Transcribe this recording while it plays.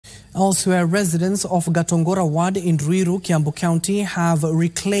Elsewhere, residents of Gatongora ward in Ruiru, Kiambu County have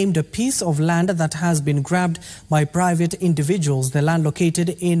reclaimed a piece of land that has been grabbed by private individuals. The land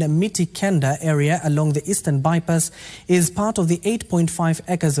located in Mitikenda area along the eastern bypass is part of the 8.5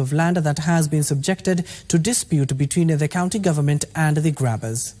 acres of land that has been subjected to dispute between the county government and the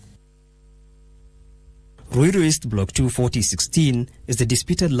grabbers. Ruiru East Block 24016 is the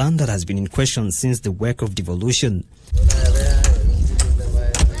disputed land that has been in question since the work of devolution.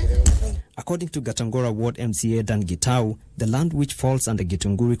 According to Gatongora Ward MCA Dan Gitau, the land which falls under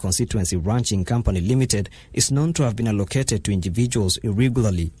Gitunguri Constituency Ranching Company Limited is known to have been allocated to individuals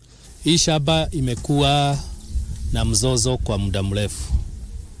irregularly. Hii shamba imekuwa na mzozo kwa muda mrefu,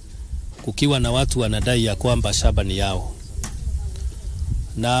 kukiwa na watu wanadai ya kwamba shamba ni yao.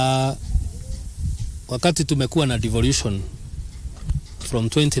 Na wakati tumekuwa na devolution from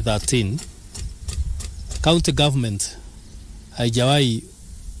 2013, county government haijawahi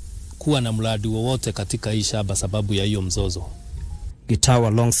kuwa na mradi wowote katika hii shamba sababu ya hiyo mzozo. Gitau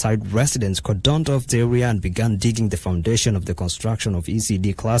alongside residents cordoned off the area and began digging the foundation of the construction of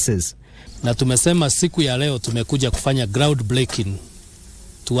ECD classes. Na tumesema siku ya leo tumekuja kufanya ground breaking,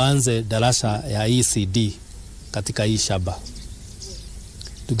 tuanze darasa ya ECD katika hii shamba.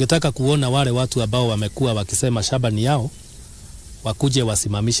 Tungetaka kuona wale watu ambao wamekuwa wakisema shamba ni yao wakuje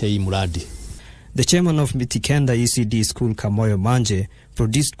wasimamishe hii mradi. The chairman of Mitikenda ECD School, Kamoyo Manje,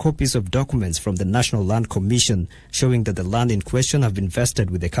 produced copies of documents from the National Land Commission showing that the land in question have been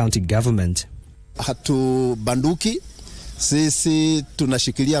vested with the county government. Hatubanduki, sisi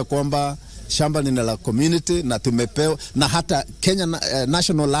tunashikilia kwamba shamba ni la community na tumepewa, na hata Kenya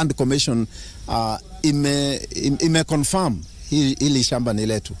National Land Commission ime confirm hili shamba ni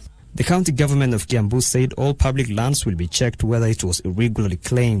letu. The county government of Kiambu said all public lands will be checked whether it was irregularly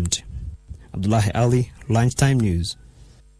claimed. Abdullahi Ali, Lunchtime News.